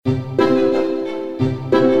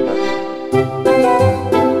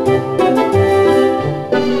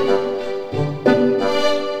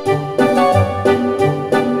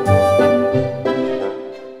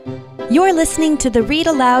listening to the Read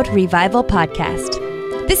Aloud Revival Podcast.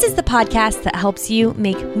 This is the podcast that helps you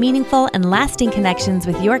make meaningful and lasting connections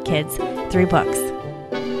with your kids through books.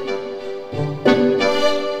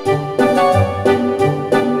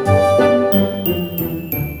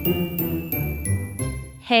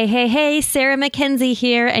 Hey, Sarah Mackenzie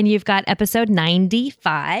here, and you've got episode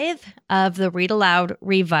 95 of the Read Aloud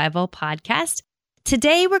Revival Podcast.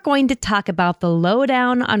 Today, we're going to talk about the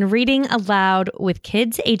lowdown on reading aloud with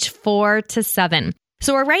kids age 4 to 7.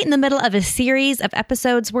 So we're right in the middle of a series of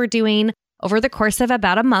episodes we're doing over the course of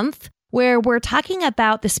about a month, where we're talking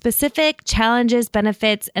about the specific challenges,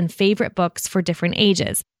 benefits, and favorite books for different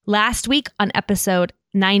ages. Last week on episode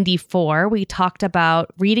 94, we talked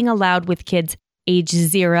about reading aloud with kids age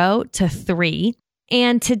 0 to 3.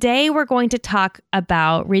 And today we're going to talk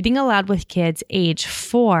about reading aloud with kids age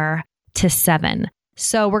 4 to 7.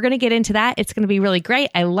 So we're going to get into that. It's going to be really great.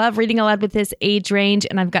 I love reading aloud with this age range,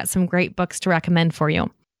 and I've got some great books to recommend for you.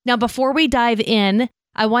 Now, before we dive in,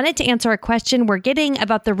 I wanted to answer a question we're getting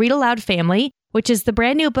about the Read Aloud Family, which is the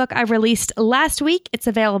brand new book I released last week. It's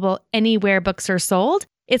available anywhere books are sold.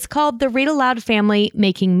 It's called The Read Aloud Family,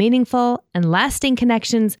 Making Meaningful and Lasting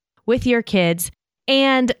Connections with Your Kids.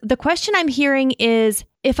 And the question I'm hearing is,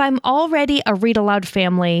 if I'm already a read aloud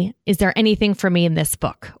family, is there anything for me in this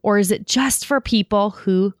book? Or is it just for people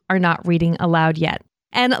who are not reading aloud yet?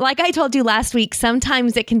 And like I told you last week,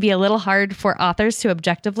 sometimes it can be a little hard for authors to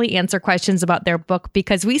objectively answer questions about their book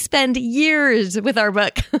because we spend years with our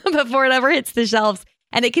book before it ever hits the shelves,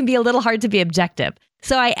 and it can be a little hard to be objective.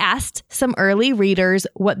 So I asked some early readers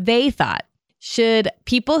what they thought. Should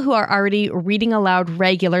people who are already reading aloud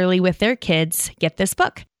regularly with their kids get this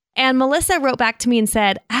book? And Melissa wrote back to me and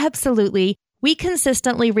said, absolutely, we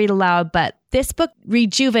consistently read aloud, but this book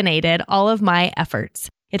rejuvenated all of my efforts.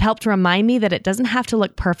 It helped remind me that it doesn't have to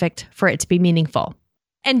look perfect for it to be meaningful.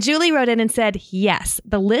 And Julie wrote in and said, yes,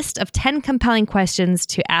 the list of 10 compelling questions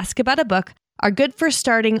to ask about a book are good for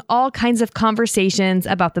starting all kinds of conversations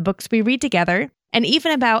about the books we read together, and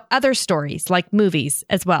even about other stories like movies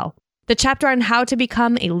as well. The chapter on how to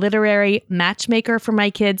become a literary matchmaker for my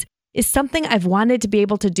kids is something I've wanted to be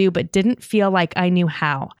able to do but didn't feel like I knew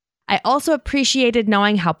how. I also appreciated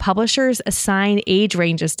knowing how publishers assign age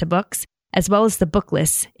ranges to books, as well as the book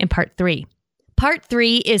lists in Part 3. Part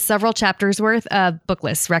 3 is several chapters worth of book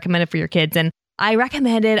lists recommended for your kids, and I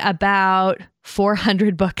recommended about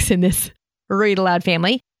 400 books in this Read Aloud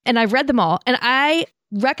family, and I've read them all, and I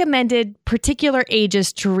recommended particular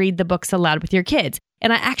ages to read the books aloud with your kids.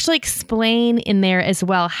 And I actually explain in there as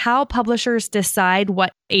well how publishers decide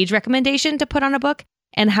what age recommendation to put on a book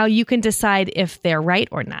and how you can decide if they're right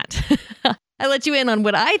or not. I let you in on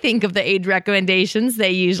what I think of the age recommendations they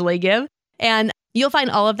usually give. And you'll find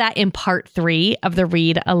all of that in Part 3 of the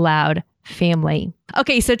Read Aloud family.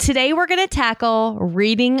 Okay, so today we're going to tackle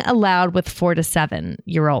reading aloud with 4 to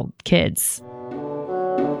 7-year-old kids.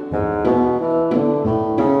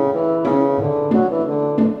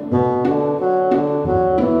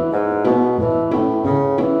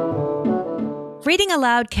 Reading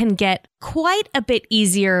aloud can get quite a bit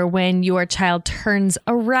easier when your child turns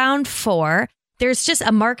around 4. There's just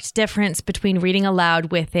a marked difference between reading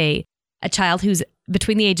aloud with a child who's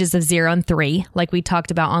between the ages of 0 and 3, like we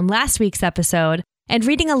talked about on last week's episode, and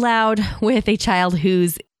reading aloud with a child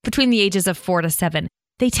who's between the ages of 4 to 7.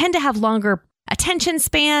 They tend to have longer attention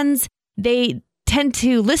spans. They tend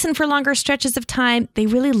to listen for longer stretches of time. They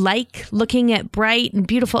really like looking at bright and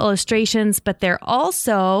beautiful illustrations, but they're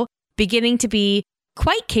also beginning to be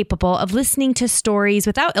quite capable of listening to stories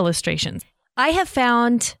without illustrations. I have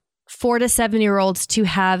found 4 to 7-year-olds to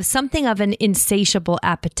have something of an insatiable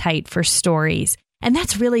appetite for stories. And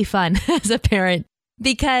that's really fun as a parent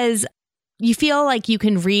because you feel like you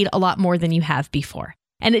can read a lot more than you have before.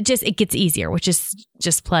 And it gets easier, which is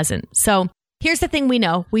just pleasant. So here's the thing we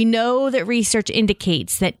know. We know that research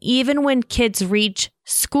indicates that even when kids reach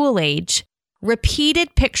school age,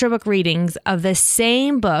 repeated picture book readings of the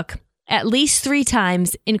same book at least 3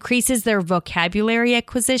 times increases their vocabulary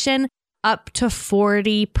acquisition up to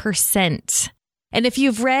 40%. And if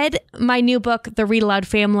you've read my new book, The Read Aloud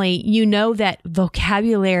Family, you know that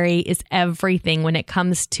vocabulary is everything when it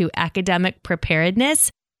comes to academic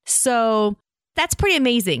preparedness. So that's pretty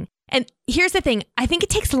amazing. And here's the thing. I think it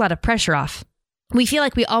takes a lot of pressure off. We feel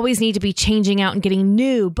like we always need to be changing out and getting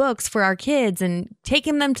new books for our kids and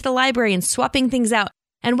taking them to the library and swapping things out.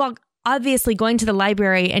 And while obviously going to the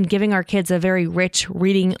library and giving our kids a very rich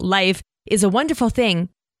reading life is a wonderful thing,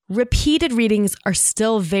 repeated readings are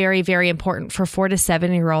still very, very important for 4 to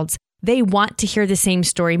 7-year-olds. They want to hear the same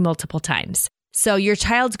story multiple times. So your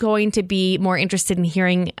child's going to be more interested in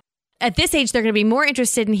hearing at this age, they're going to be more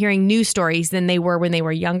interested in hearing new stories than they were when they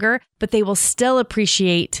were younger, but they will still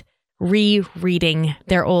appreciate rereading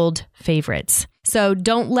their old favorites. So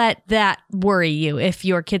don't let that worry you if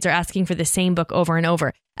your kids are asking for the same book over and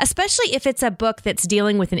over, especially if it's a book that's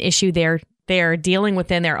dealing with an issue they're dealing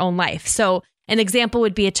with in their own life. So an example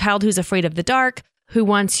would be a child who's afraid of the dark, who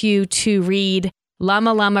wants you to read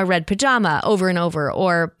Llama Llama Red Pajama over and over,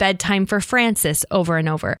 or Bedtime for Francis over and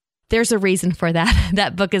over. There's a reason for that.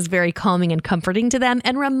 That book is very calming and comforting to them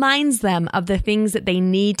and reminds them of the things that they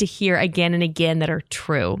need to hear again and again that are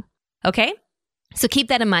true. Okay? So keep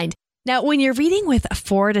that in mind. Now, when you're reading with a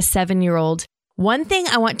 4 to 7 year old, one thing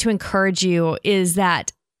I want to encourage you is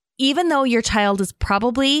that even though your child is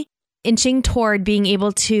probably inching toward being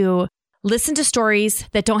able to listen to stories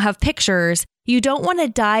that don't have pictures, you don't want to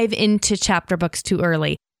dive into chapter books too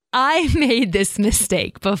early. I made this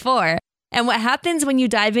mistake before. And what happens when you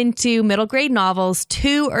dive into middle grade novels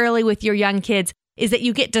too early with your young kids is that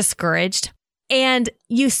you get discouraged and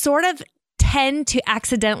you sort of tend to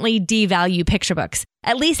accidentally devalue picture books.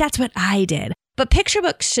 At least that's what I did. But picture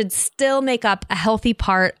books should still make up a healthy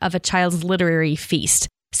part of a child's literary feast.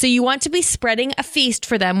 So you want to be spreading a feast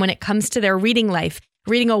for them when it comes to their reading life,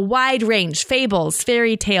 reading a wide range, fables,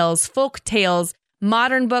 fairy tales, folk tales,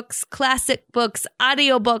 modern books, classic books,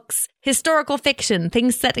 audiobooks, historical fiction,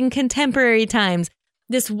 things set in contemporary times.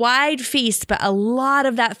 This wide feast, but a lot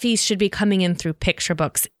of that feast should be coming in through picture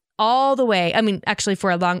books all the way. I mean, actually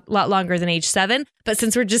for a lot longer than age 7. But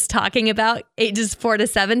since we're just talking about ages 4 to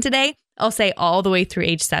 7 today, I'll say all the way through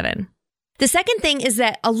age 7. The second thing is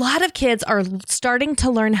that a lot of kids are starting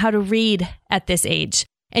to learn how to read at this age.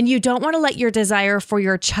 And you don't want to let your desire for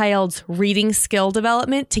your child's reading skill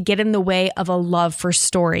development to get in the way of a love for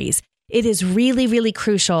stories. It is really, really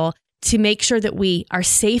crucial to make sure that we are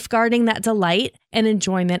safeguarding that delight and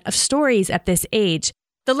enjoyment of stories at this age.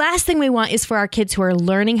 The last thing we want is for our kids who are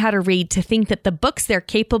learning how to read to think that the books they're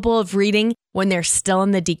capable of reading when they're still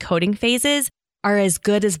in the decoding phases are as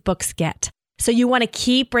good as books get. So you want to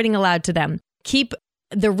keep reading aloud to them. Keep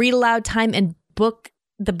the read aloud time and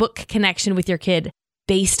the book connection with your kid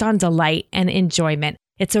based on delight and enjoyment.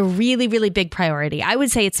 It's a really, really big priority. I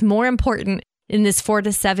would say it's more important in this 4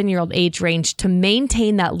 to 7 year old age range to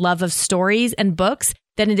maintain that love of stories and books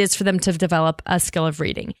than it is for them to develop a skill of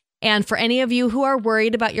reading. And for any of you who are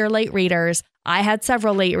worried about your late readers, I had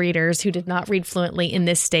several late readers who did not read fluently in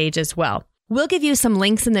this stage as well. We'll give you some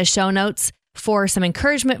links in the show notes for some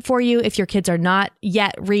encouragement for you if your kids are not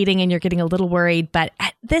yet reading and you're getting a little worried. But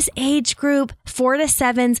at this age group, 4 to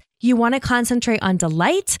 7s, you want to concentrate on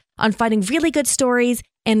delight, on finding really good stories,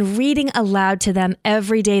 and reading aloud to them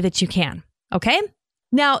every day that you can. Okay?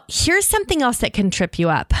 Now, here's something else that can trip you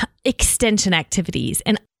up. Extension activities.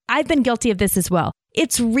 And I've been guilty of this as well.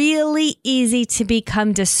 It's really easy to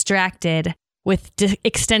become distracted with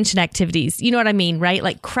extension activities. You know what I mean, right?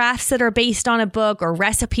 Like crafts that are based on a book or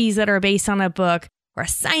recipes that are based on a book or a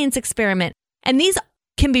science experiment. And these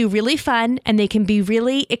can be really fun and they can be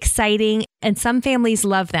really exciting and some families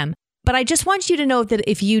love them. But I just want you to know that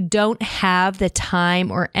if you don't have the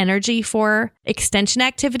time or energy for extension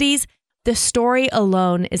activities, the story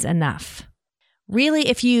alone is enough. Really,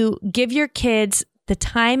 if you give your kids the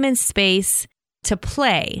time and space to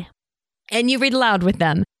play and you read aloud with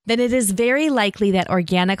them, then it is very likely that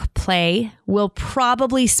organic play will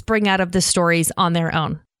probably spring out of the stories on their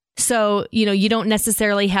own. So, you don't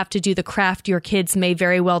necessarily have to do the craft. Your kids may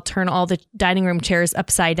very well turn all the dining room chairs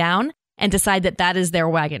upside down and decide that that is their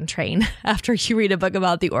wagon train after you read a book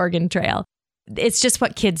about the Oregon Trail. It's just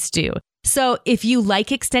what kids do. So if you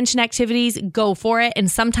like extension activities, go for it. And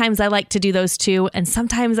sometimes I like to do those too. And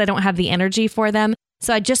sometimes I don't have the energy for them.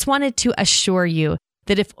 So I just wanted to assure you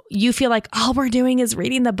that if you feel like all we're doing is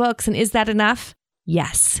reading the books, and is that enough?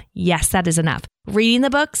 Yes, that is enough. Reading the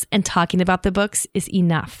books and talking about the books is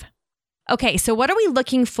enough. Okay, so what are we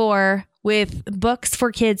looking for with books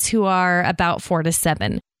for kids who are about 4 to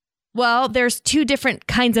 7? Well, there's 2 different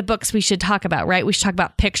kinds of books we should talk about, right? We should talk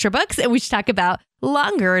about picture books and we should talk about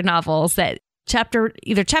longer novels that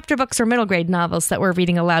either chapter books or middle grade novels that we're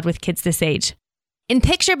reading aloud with kids this age. In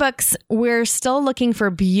picture books, we're still looking for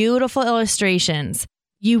beautiful illustrations.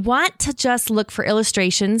 You want to just look for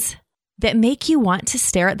illustrations that make you want to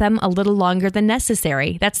stare at them a little longer than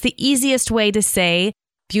necessary. That's the easiest way to say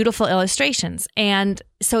beautiful illustrations. And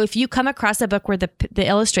so if you come across a book where the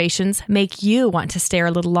illustrations make you want to stare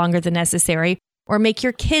a little longer than necessary, or make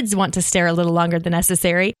your kids want to stare a little longer than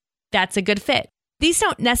necessary, that's a good fit. These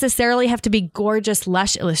don't necessarily have to be gorgeous,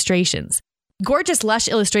 lush illustrations. Gorgeous, lush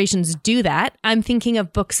illustrations do that. I'm thinking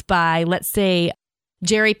of books by, let's say,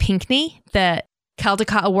 Jerry Pinkney, the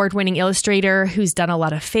Caldecott award-winning illustrator who's done a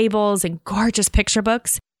lot of fables and gorgeous picture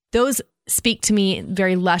books. Those speak to me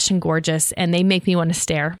very lush and gorgeous, and they make me want to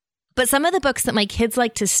stare. But some of the books that my kids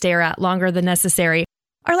like to stare at longer than necessary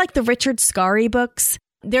are like the Richard Scarry books.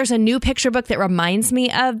 There's a new picture book that reminds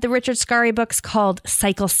me of the Richard Scarry books called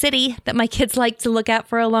Cycle City that my kids like to look at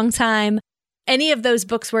for a long time. Any of those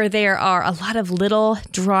books where there are a lot of little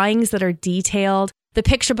drawings that are detailed. The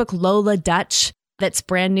picture book Lola Dutch that's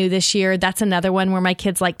brand new this year. That's another one where my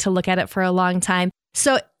kids like to look at it for a long time.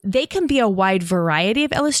 So they can be a wide variety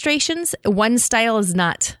of illustrations. One style is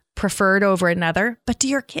not preferred over another, but do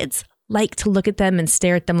your kids like to look at them and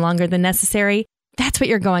stare at them longer than necessary? That's what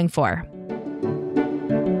you're going for.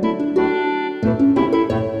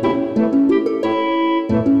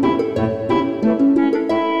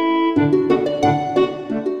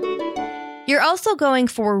 You're also going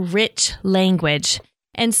for rich language.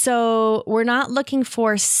 And so we're not looking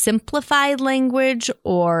for simplified language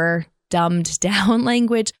or dumbed down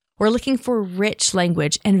language. We're looking for rich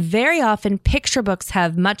language. And very often picture books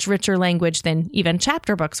have much richer language than even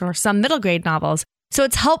chapter books or some middle grade novels. So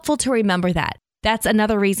it's helpful to remember that. That's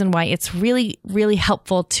another reason why it's really, really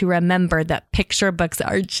helpful to remember that picture books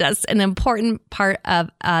are just an important part of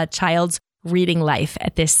a child's reading life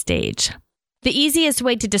at this stage. The easiest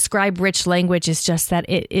way to describe rich language is just that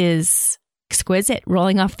it is exquisite,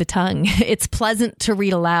 rolling off the tongue. It's pleasant to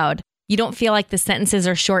read aloud. You don't feel like the sentences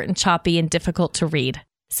are short and choppy and difficult to read.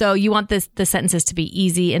 So you want the sentences to be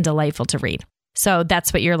easy and delightful to read. So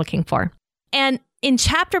that's what you're looking for. And in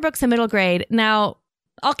chapter books in middle grade, now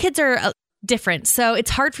all kids are different. So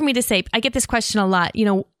it's hard for me to say. I get this question a lot.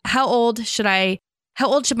 How old should my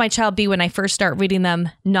child be when I first start reading them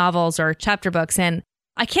novels or chapter books? And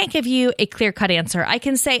I can't give you a clear-cut answer. I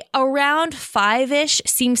can say around 5-ish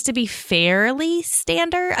seems to be fairly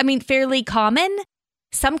standard. Fairly common.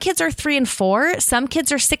 Some kids are 3 and 4. Some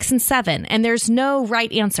kids are 6 and 7. And there's no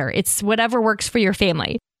right answer. It's whatever works for your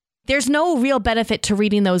family. There's no real benefit to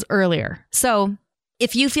reading those earlier. So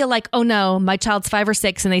if you feel like, oh no, my child's 5 or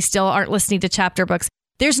 6 and they still aren't listening to chapter books,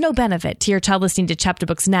 there's no benefit to your child listening to chapter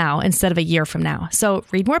books now instead of a year from now. So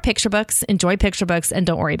read more picture books, enjoy picture books, and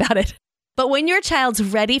don't worry about it. But when your child's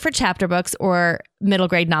ready for chapter books or middle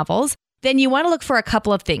grade novels, then you want to look for a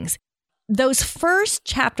couple of things. Those first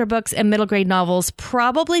chapter books and middle grade novels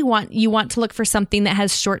you want to look for something that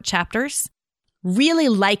has short chapters, really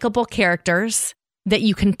likable characters that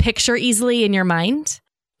you can picture easily in your mind,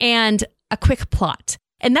 and a quick plot.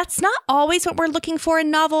 And that's not always what we're looking for in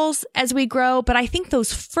novels as we grow, but I think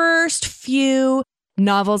those first few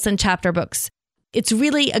novels and chapter books, it's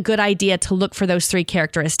really a good idea to look for those 3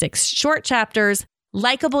 characteristics: short chapters,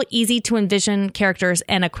 likable, easy to envision characters,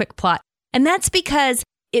 and a quick plot. And that's because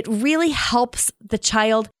it really helps the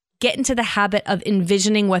child get into the habit of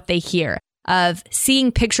envisioning what they hear, of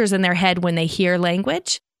seeing pictures in their head when they hear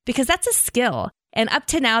language, because that's a skill. And up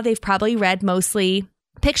to now, they've probably read mostly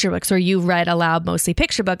picture books, or you read aloud mostly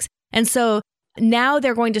picture books. And so now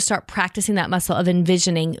they're going to start practicing that muscle of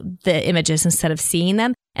envisioning the images instead of seeing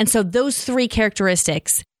them. And so those 3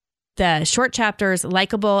 characteristics, the short chapters,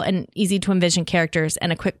 likable and easy to envision characters,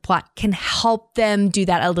 and a quick plot, can help them do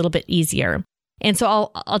that a little bit easier. And so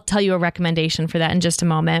I'll tell you a recommendation for that in just a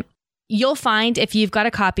moment. You'll find, if you've got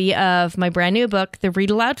a copy of my brand new book, The Read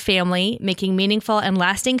Aloud Family, Making Meaningful and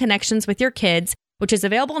Lasting Connections with Your Kids, which is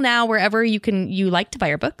available now wherever you like to buy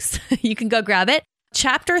your books, you can go grab it.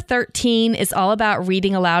 Chapter 13 is all about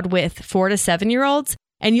reading aloud with 4 to 7-year-olds,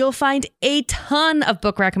 and you'll find a ton of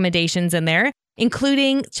book recommendations in there,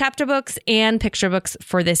 including chapter books and picture books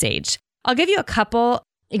for this age. I'll give you a couple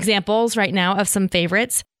examples right now of some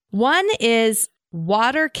favorites. One is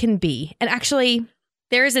Water Can Be. And actually,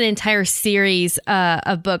 there is an entire series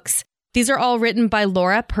of books. These are all written by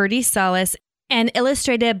Laura Purdy Salas and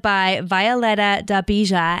illustrated by Violeta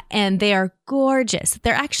Dabija, and they are gorgeous.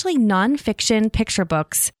 They're actually nonfiction picture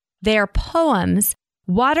books. They are poems.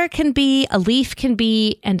 Water can be, a leaf can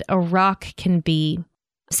be, and a rock can be.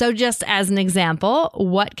 So just as an example,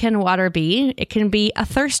 what can water be? It can be a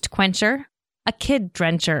thirst quencher, a kid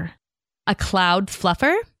drencher, a cloud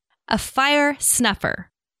fluffer, a fire snuffer.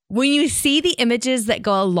 When you see the images that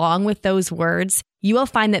go along with those words, you will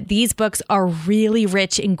find that these books are really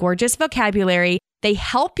rich in gorgeous vocabulary. They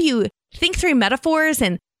help you think through metaphors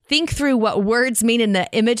and think through what words mean in the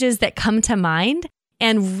images that come to mind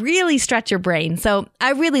and really stretch your brain. So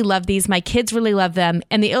I really love these. My kids really love them,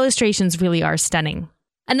 and the illustrations really are stunning.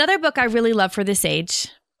 Another book I really love for this age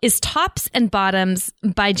is Tops and Bottoms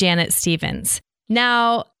by Janet Stevens.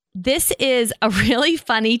 Now, this is a really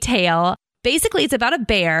funny tale. Basically, it's about a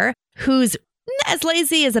bear who's as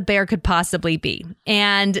lazy as a bear could possibly be.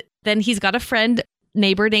 And then he's got a friend,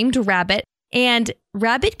 neighbor named Rabbit, and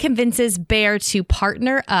Rabbit convinces Bear to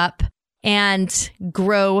partner up and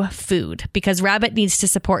grow food because Rabbit needs to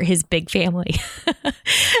support his big family.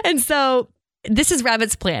 And so this is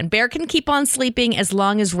Rabbit's plan. Bear can keep on sleeping as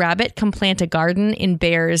long as Rabbit can plant a garden in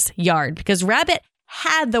Bear's yard because Rabbit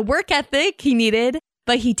had the work ethic he needed,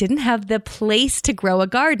 but he didn't have the place to grow a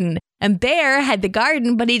garden. And Bear had the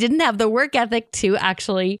garden, but he didn't have the work ethic to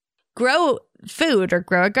actually grow food or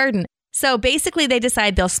grow a garden. So basically they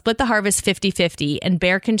decide they'll split the harvest 50-50 and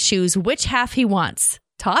Bear can choose which half he wants,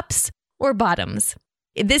 tops or bottoms.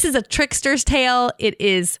 This is a trickster's tale. It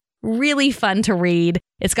is really fun to read.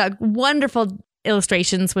 It's got wonderful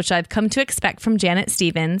illustrations, which I've come to expect from Janet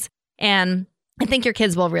Stevens. And I think your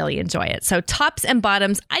kids will really enjoy it. So tops and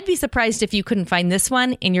bottoms, I'd be surprised if you couldn't find this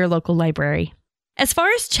one in your local library. As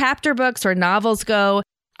far as chapter books or novels go,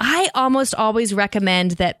 I almost always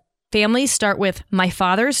recommend that families start with My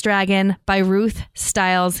Father's Dragon by Ruth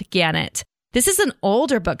Stiles Gannett. This is an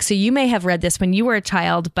older book, so you may have read this when you were a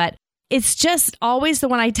child, but it's just always the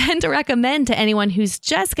one I tend to recommend to anyone who's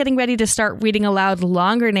just getting ready to start reading aloud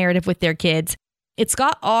longer narrative with their kids. It's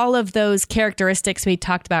got all of those characteristics we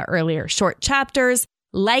talked about earlier, short chapters,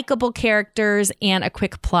 likable characters, and a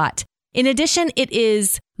quick plot. In addition, it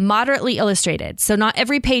is moderately illustrated. So not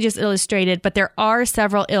every page is illustrated, but there are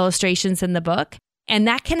several illustrations in the book. And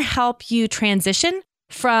that can help you transition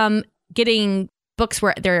from getting books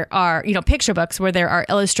where there are, picture books where there are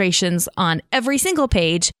illustrations on every single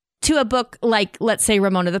page to a book like, let's say,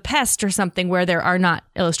 Ramona the Pest or something where there are not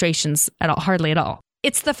illustrations at all, hardly at all.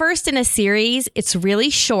 It's the first in a series. It's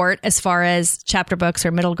really short as far as chapter books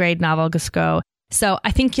or middle grade novels go. So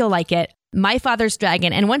I think you'll like it. My Father's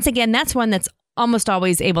Dragon. And once again, that's one that's almost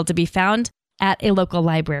always able to be found at a local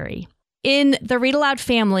library. In the Read Aloud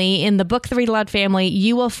family, in the book The Read Aloud Family,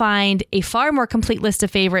 you will find a far more complete list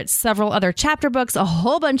of favorites, several other chapter books, a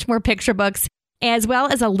whole bunch more picture books, as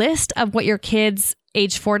well as a list of what your kids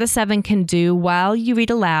age 4 to 7 can do while you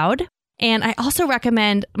read aloud. And I also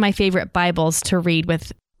recommend my favorite Bibles to read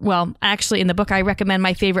with, actually in the book, I recommend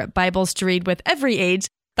my favorite Bibles to read with every age,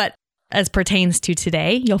 but as pertains to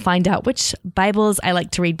today, you'll find out which Bibles I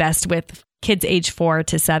like to read best with kids age 4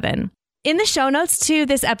 to 7. In the show notes to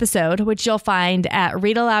this episode, which you'll find at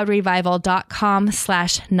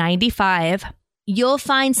readaloudrevival.com/95, you'll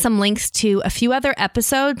find some links to a few other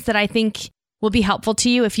episodes that I think will be helpful to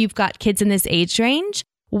you if you've got kids in this age range.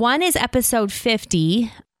 One is episode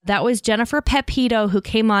 50. That was Jennifer Pepito, who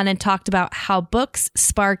came on and talked about how books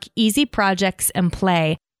spark easy projects and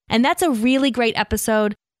play. And that's a really great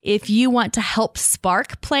episode if you want to help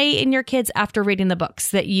spark play in your kids after reading the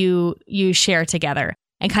books that you share together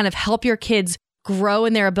and kind of help your kids grow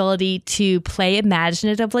in their ability to play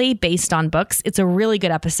imaginatively based on books. It's a really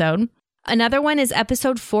good episode. Another one is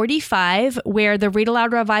episode 45, where the Read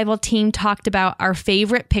Aloud Revival team talked about our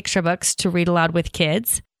favorite picture books to read aloud with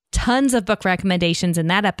kids. Tons of book recommendations in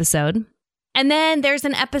that episode. And then there's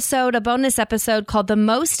a bonus episode called The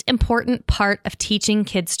Most Important Part of Teaching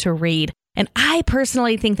Kids to Read. And I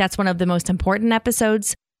personally think that's one of the most important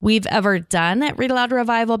episodes we've ever done at Read Aloud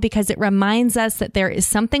Revival because it reminds us that there is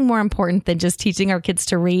something more important than just teaching our kids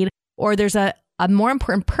to read, or there's a more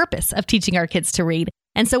important purpose of teaching our kids to read.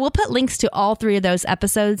 And so we'll put links to all 3 of those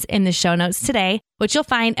episodes in the show notes today, which you'll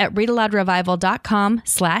find at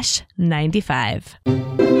readaloudrevival.com/95.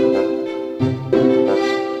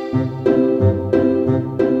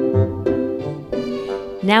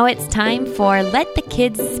 Now it's time for Let the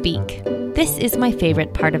Kids Speak. This is my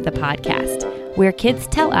favorite part of the podcast, where kids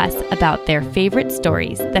tell us about their favorite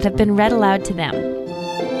stories that have been read aloud to them.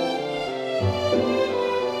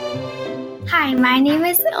 Hi, my name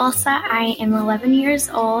is Elsa. I am 11 years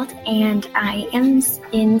old and I am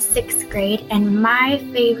in 6th grade. And my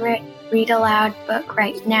favorite read aloud book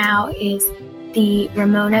right now is the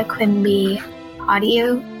Ramona Quimby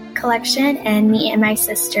audio collection. And me and my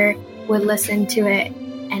sister would listen to it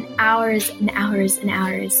and hours and hours and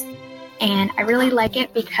hours. And I really like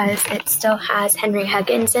it because it still has Henry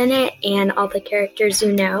Huggins in it and all the characters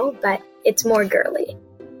but it's more girly.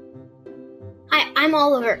 Hi, I'm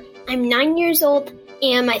Oliver. I'm 9 years old,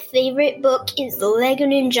 and my favorite book is the Lego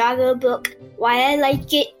Ninjago book. Why I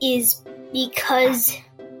like it is because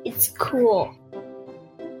it's cool.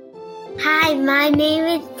 Hi, my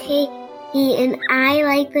name is Katie, and I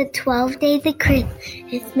like the 12 Days of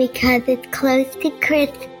Christmas because it's close to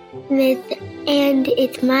Christmas, and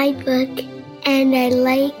it's my book, and I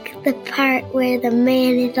like the part where the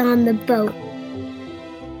man is on the boat.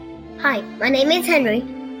 Hi, my name is Henry,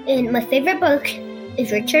 and my favorite book is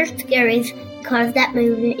Richard Scarry's Cars That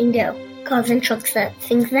Move and Go. Cars and trucks that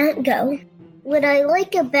things that go. What I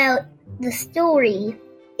like about The story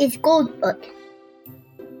is Goldbook.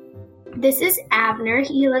 This is Abner.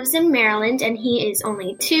 He lives in Maryland and he is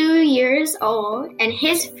only 2 years old. And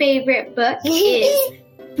his favorite book is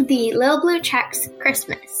The Little Blue Truck's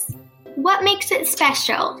Christmas. What makes it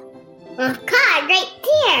special? A car right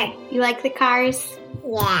there. You like the cars?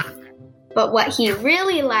 Yeah. But what he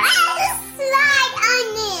really likes, Slide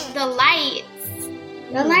on it. the lights.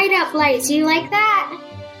 The light up lights. You like that?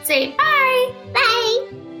 Say bye. Bye.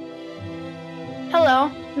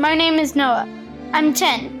 Hello, my name is Noah. I'm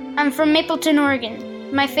 10. I'm from Mapleton,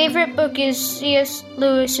 Oregon. My favorite book is C.S.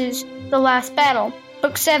 Lewis's The Last Battle,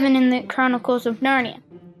 Book 7 in the Chronicles of Narnia.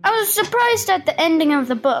 I was surprised at the ending of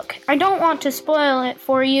the book. I don't want to spoil it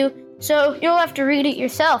for you, so you'll have to read it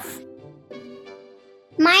yourself.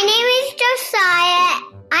 My name is Josiah.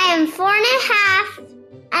 I am 4.5,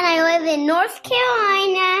 and I live in North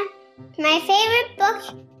Carolina. My favorite book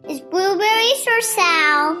is Blueberries for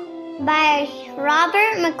Sal by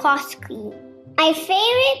Robert McCloskey. My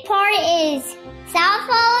favorite part is Sal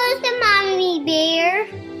follows the mommy bear,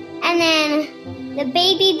 and then the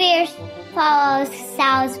baby bear follows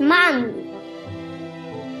Sal's mommy.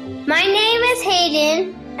 My name is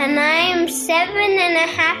Hayden, and I am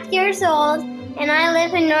 7.5 years old, and I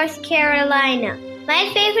live in North Carolina. My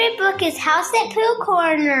favorite book is House at Pooh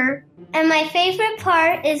Corner, and my favorite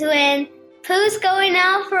part is when Pooh's going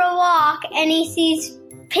out for a walk and he sees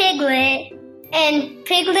Piglet, and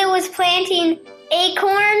Piglet was planting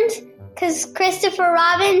acorns because Christopher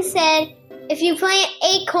Robin said if you plant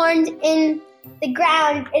acorns in the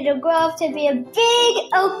ground, it'll grow up to be a big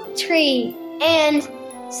oak tree. And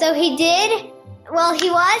so he did. Well, he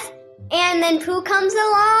was. And then Pooh comes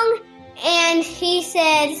along and he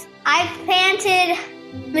says, I planted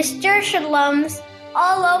nasturtiums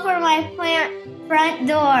all over my front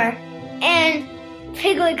door. And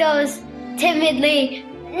Piglet goes timidly,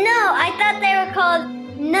 no, I thought they were called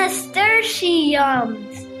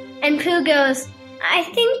nasturtiums. And Pooh goes, I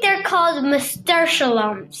think they're called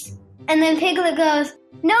nasturtiums. And then Piglet goes,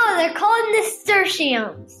 no, they're called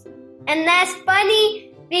nasturtiums. And that's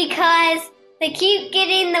funny because they keep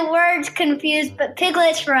getting the words confused, but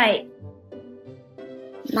Piglet's right.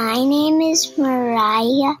 My name is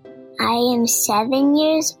Mariah. I am 7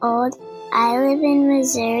 years old. I live in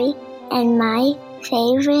Missouri, and my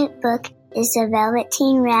favorite book is The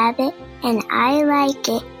Velveteen Rabbit, and I like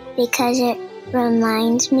it because it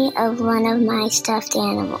reminds me of one of my stuffed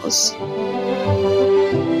animals.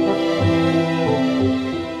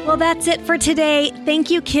 Well, that's it for today. Thank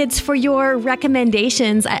you, kids, for your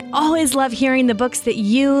recommendations. I always love hearing the books that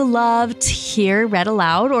you love to hear read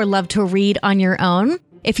aloud or love to read on your own.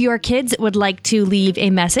 If your kids would like to leave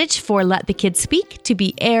a message for Let the Kids Speak to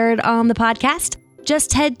be aired on the podcast,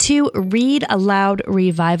 just head to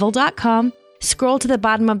readaloudrevival.com, scroll to the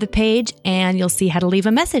bottom of the page, and you'll see how to leave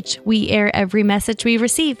a message. We air every message we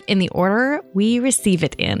receive in the order we receive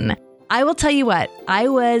it in. I will tell you what, I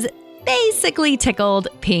was basically tickled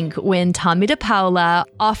pink when Tommy DePaula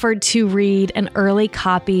offered to read an early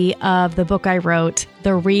copy of the book I wrote,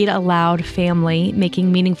 The Read Aloud Family,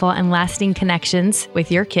 Making Meaningful and Lasting Connections with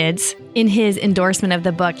Your Kids. In his endorsement of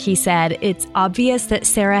the book, he said, it's obvious that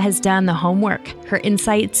Sarah has done the homework. Her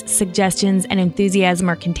insights, suggestions, and enthusiasm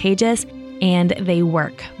are contagious, and they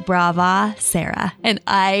work. Brava, Sarah. And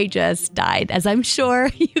I just died, as I'm sure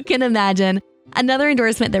you can imagine. Another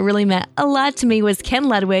endorsement that really meant a lot to me was Ken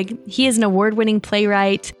Ludwig. He is an award-winning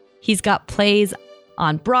playwright. He's got plays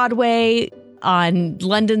on Broadway, on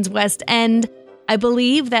London's West End. I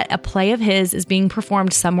believe that a play of his is being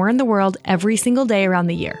performed somewhere in the world every single day around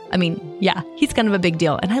the year. I mean, yeah, he's kind of a big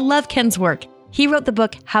deal. And I love Ken's work. He wrote the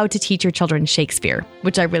book, How to Teach Your Children Shakespeare,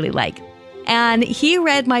 which I really like. And he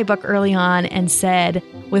read my book early on and said,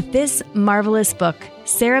 with this marvelous book,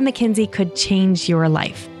 Sarah Mackenzie could change your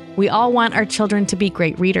life. We all want our children to be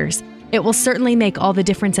great readers. It will certainly make all the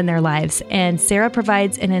difference in their lives, and Sarah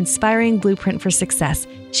provides an inspiring blueprint for success.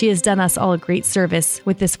 She has done us all a great service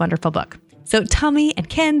with this wonderful book. So Tommy and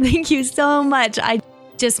Ken, thank you so much. I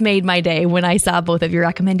just made my day when I saw both of your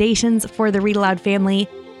recommendations for the Read Aloud family.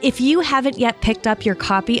 If you haven't yet picked up your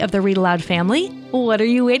copy of the Read Aloud family, what are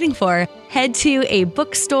you waiting for? Head to a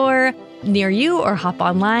bookstore near you or hop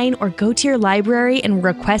online or go to your library and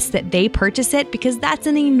request that they purchase it because that's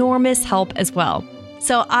an enormous help as well.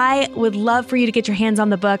 So I would love for you to get your hands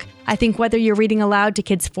on the book. I think whether you're reading aloud to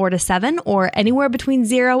kids 4 to 7 or anywhere between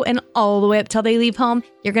 0 and all the way up till they leave home,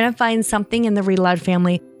 you're going to find something in the Read Aloud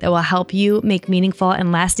family that will help you make meaningful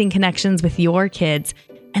and lasting connections with your kids.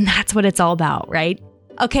 And that's what it's all about, right?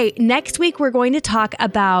 Okay, next week we're going to talk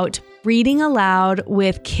about reading aloud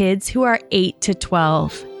with kids who are 8 to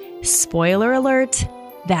 12. Spoiler alert,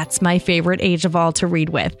 That's my favorite age of all to read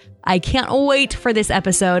with. I can't wait for this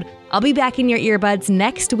episode. I'll be back in your earbuds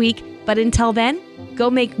next week, but until then, go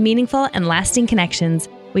make meaningful and lasting connections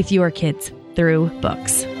with your kids through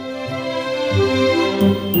books.